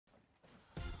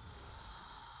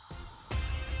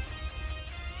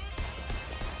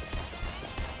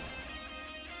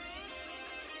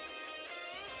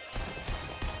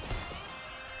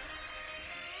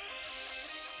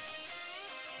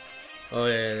Oh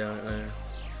yeah, yeah, yeah.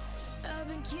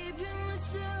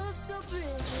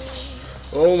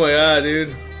 Oh my god,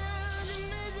 dude.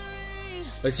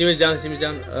 Wait, Seaman's down, Seaman's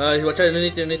down. Watch out,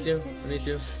 underneath you, underneath you, underneath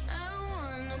you.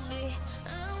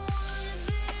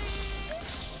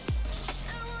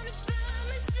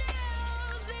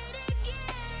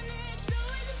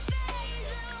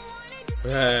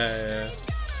 Yeah.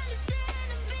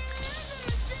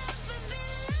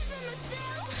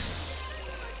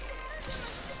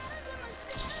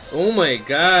 Oh my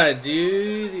god,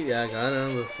 dude. Yeah, I got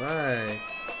number 5.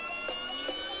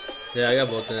 Yeah, I got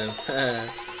both of them.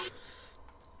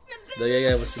 The other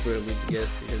guy was super weak, I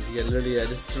guess, because he literally, I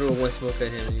just threw one smoke at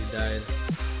him and he died.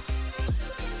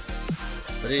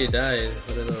 But he died.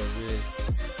 I don't know, really.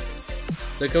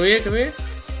 So come here, come here.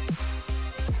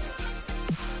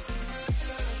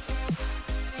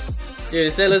 Dude,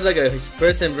 this guy looks like a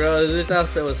person, bro. This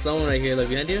house was someone right here. Look,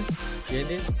 behind you. Behind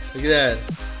you. Look at that.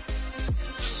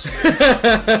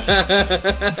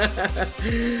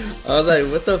 I was like,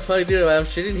 what the fuck, dude? I'm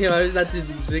shooting him. I was not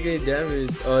taking any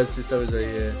damage. Oh, it's just always right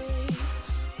here.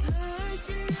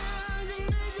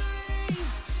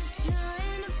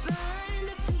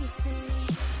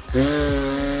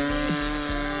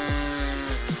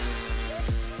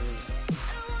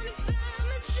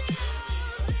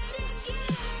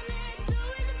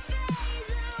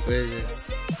 Where is it?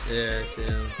 Yeah, I see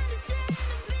him.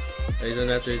 Oh, he's on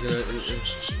after, he's on.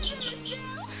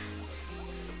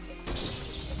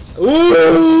 Ooh!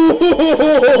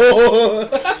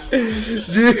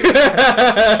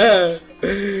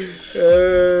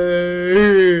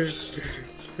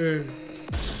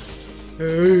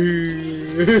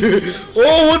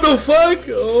 Oh, what the fuck?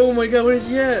 Oh my god, where is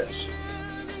he at?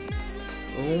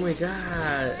 Oh my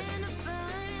god.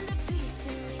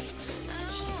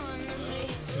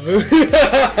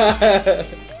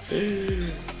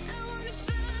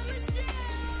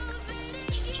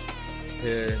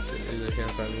 Here, I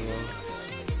can't find them all.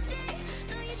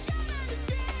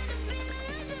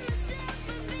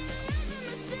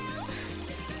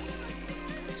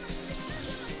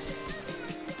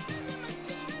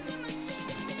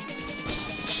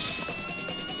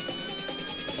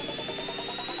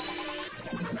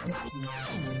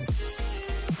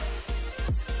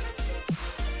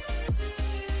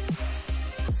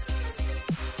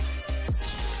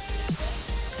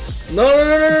 No, no,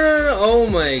 no, no, no, no. Oh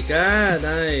my god,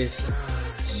 nice. Ah,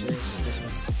 shit.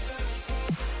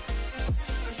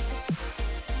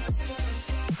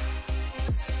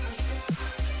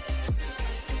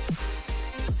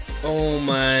 Oh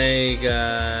my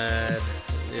god.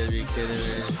 You gotta be kidding me.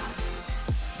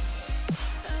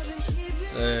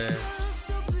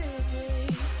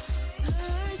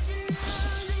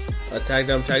 Tag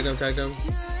them, tag them, tag them.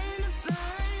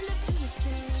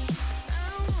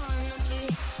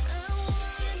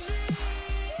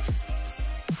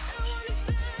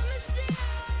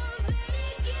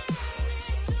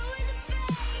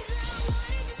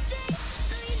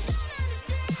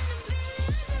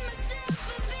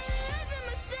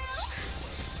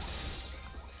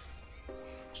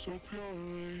 So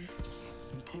purely,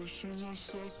 I'm pushing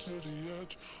myself to the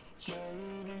edge,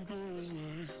 flying and go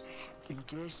away. Been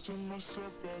testing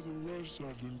myself by the worst.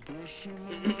 I've been pushing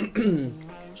my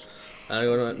most. I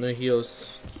don't know, no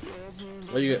heals.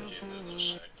 What you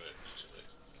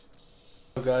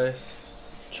got? Guys,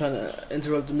 trying to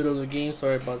interrupt the middle of the game.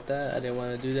 Sorry about that. I didn't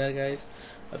want to do that, guys.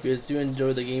 Hope you guys do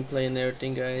enjoy the gameplay and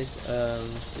everything, guys.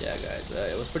 Yeah, guys,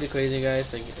 it was pretty crazy,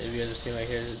 guys. Like, if you guys are seeing right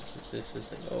here, this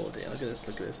is like, oh damn, look at this,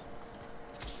 look at this.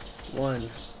 One,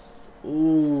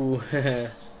 ooh.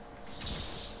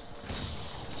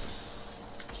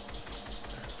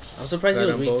 I'm surprised he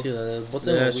was weak too. Both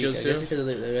of them were weak. I guess because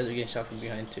the guys are getting shot from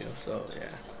behind too. So yeah.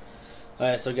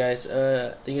 Alright, so guys,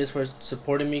 thank you guys for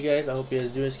supporting me, guys. I hope you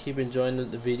guys do just keep enjoying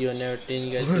the video and everything.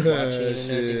 You guys keep watching it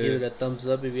and everything. Give it a thumbs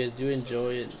up if you guys do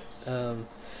enjoy it.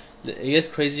 It gets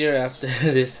crazier after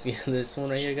this one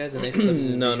right here, guys. The next clip is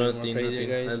nothing, crazier,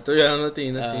 guys.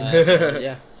 Nothing. So,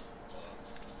 yeah.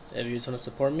 If you just want to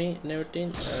support me and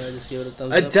everything, just give it a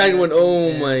thumbs up. I tagged one.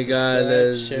 Oh my god,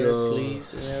 let's share, go.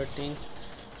 Please, and everything.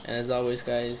 And as always,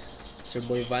 guys, it's your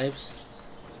boy Vibes,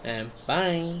 and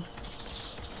bye.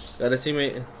 Got a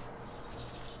teammate.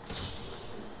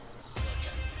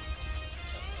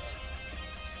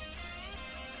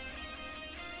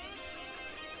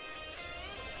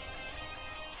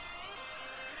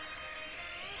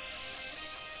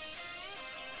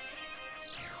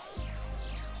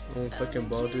 Oh, fucking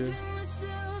ball, dude.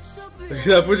 Look at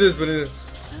that, push this, but it's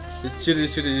shitty,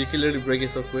 shitty. You can literally break it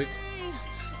so quick.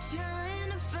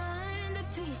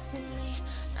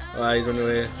 Oh, he's on the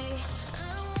way.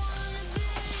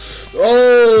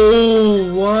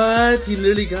 Oh, what? He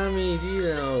literally got me,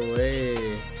 dude. No way.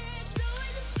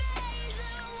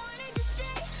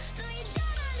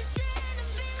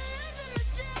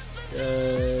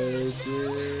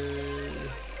 Dude.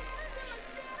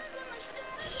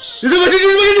 He's a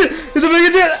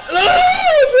fucking jet! No!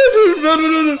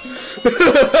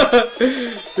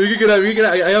 We can get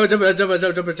out, I have a jump.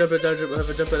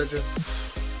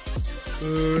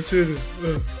 Oh, shit.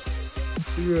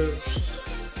 Yeah.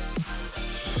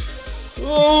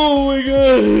 Oh my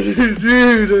god,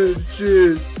 dude,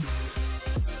 shit.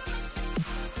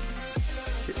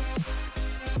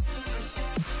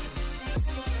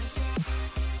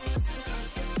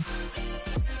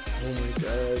 Oh my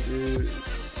god, dude.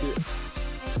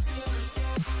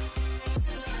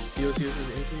 Heals,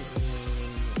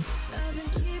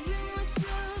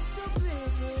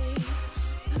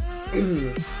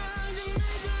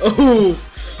 oh!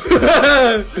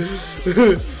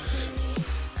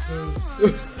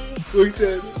 Look at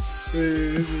it.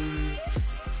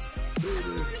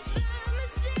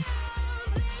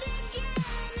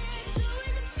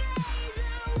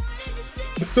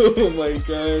 Oh my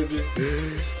god.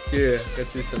 Yeah, got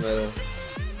you some metal.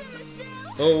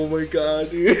 Oh my god,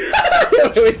 dude.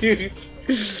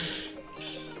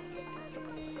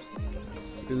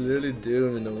 You literally do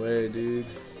him in the way, dude.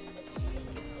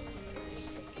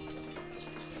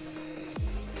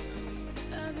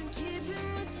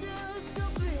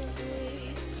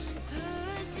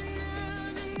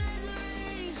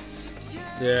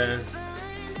 Yeah.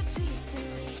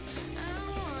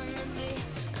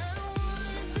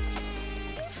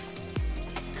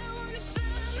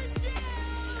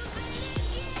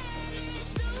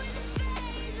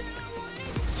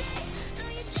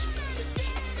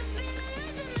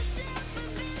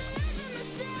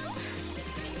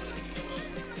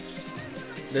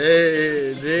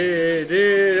 Dude,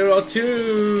 they're all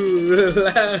too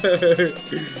loud.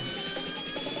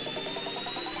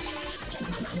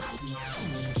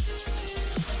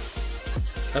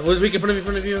 Who's weak in front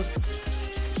of you?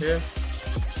 Yeah.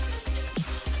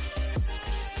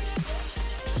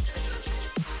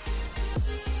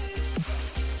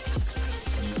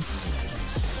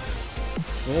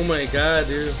 Oh my god,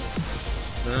 dude.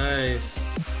 Nice.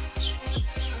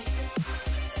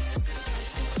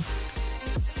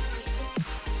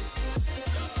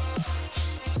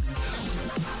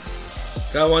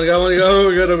 Got one, go.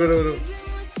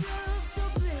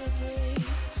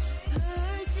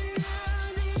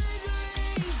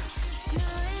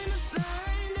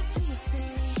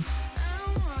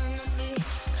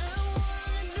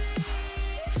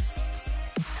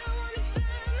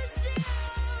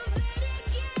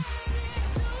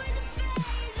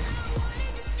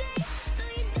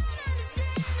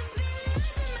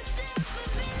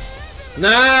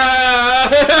 Nah!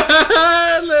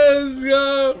 Let's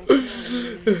go!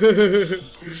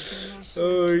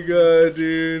 Oh my god,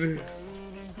 dude.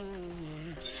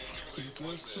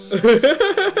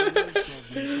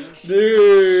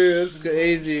 Dude, that's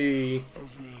crazy.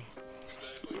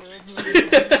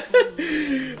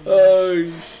 Oh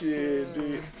shit,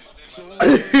 dude.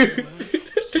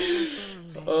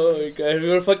 Oh my god, we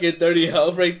were fucking 30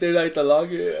 health right there like the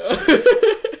longest.